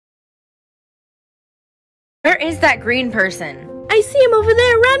Where is that green person? I see him over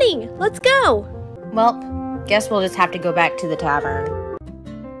there running. Let's go. Well, guess we'll just have to go back to the tavern.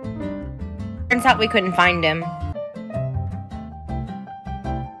 Turns out we couldn't find him.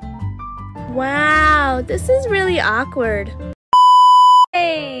 Wow, this is really awkward.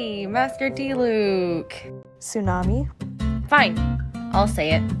 Hey, Master T. Luke. Tsunami. Fine, I'll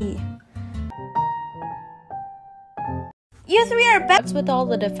say it. You three are best. What's with all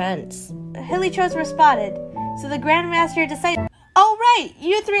the defense? Hillychos were spotted, so the Grandmaster decided. Oh right,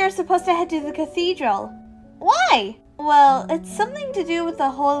 you three are supposed to head to the cathedral. Why? Well, it's something to do with the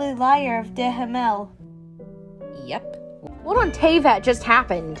holy lyre of De Hamel. Yep. What on Tevat just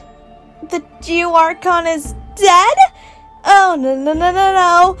happened? The Geo-Archon is dead? Oh no no no no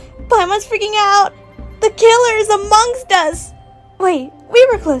no! Paimon's freaking out! The killer is amongst us! Wait, we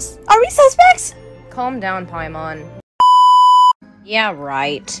were close. Are we suspects? Calm down, Paimon. Yeah,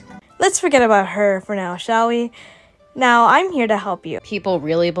 right. Let's forget about her for now, shall we? Now, I'm here to help you. People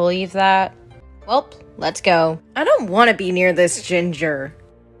really believe that? Well, let's go. I don't want to be near this ginger.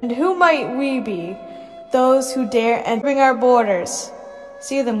 And who might we be? Those who dare entering our borders.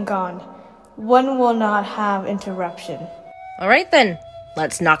 See them gone. One will not have interruption. Alright then,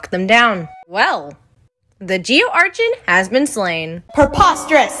 let's knock them down. Well, the Geo-Archon has been slain.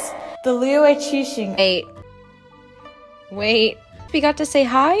 Preposterous! The Liu Qixing. Wait, we got to say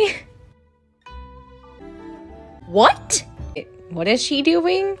hi? What? What is she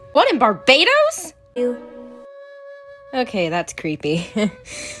doing? What, in Barbados? Okay, that's creepy.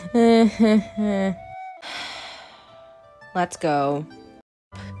 Let's go.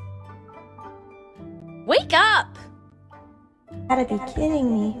 Wake up! Gotta be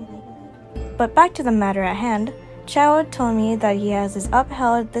kidding me. But back to the matter at hand. Chao told me that he has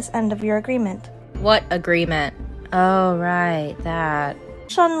upheld this end of your agreement. What agreement? Oh, right, that.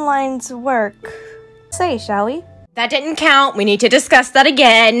 Shun Line's work. Say, shall we? That didn't count. We need to discuss that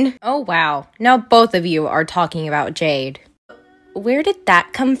again. Oh, wow. Now both of you are talking about Jade. Where did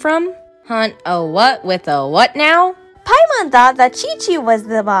that come from? Hunt a what with a what now? Paimon thought that Chi-Chi was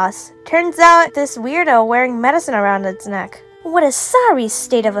the boss. Turns out this weirdo wearing medicine around its neck. What a sorry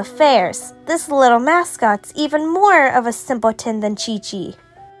state of affairs. This little mascot's even more of a simpleton than Chi-Chi.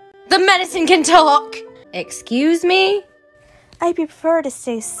 The medicine can talk! Excuse me? I prefer to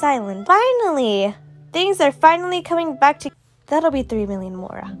stay silent. Finally! Things are finally coming back to... That'll be 3 million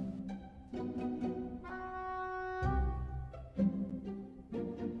more.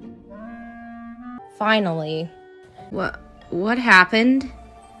 Finally. What happened?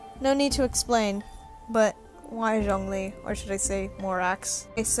 No need to explain, but why Zhongli? Or should I say Morax?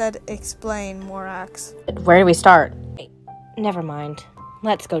 I said explain, Morax. Where do we start? Wait, never mind.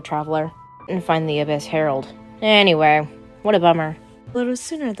 Let's go, Traveler, and find the Abyss Herald. Anyway, what a bummer. A little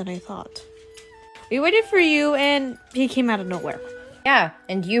sooner than I thought. We waited for you, and he came out of nowhere. Yeah,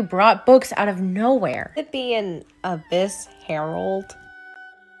 and you brought books out of nowhere. Could it be an Abyss Herald?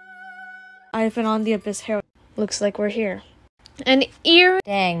 I've been on the Abyss Herald. Looks like we're here. An ear?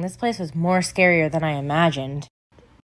 Dang, this place was more scarier than I imagined.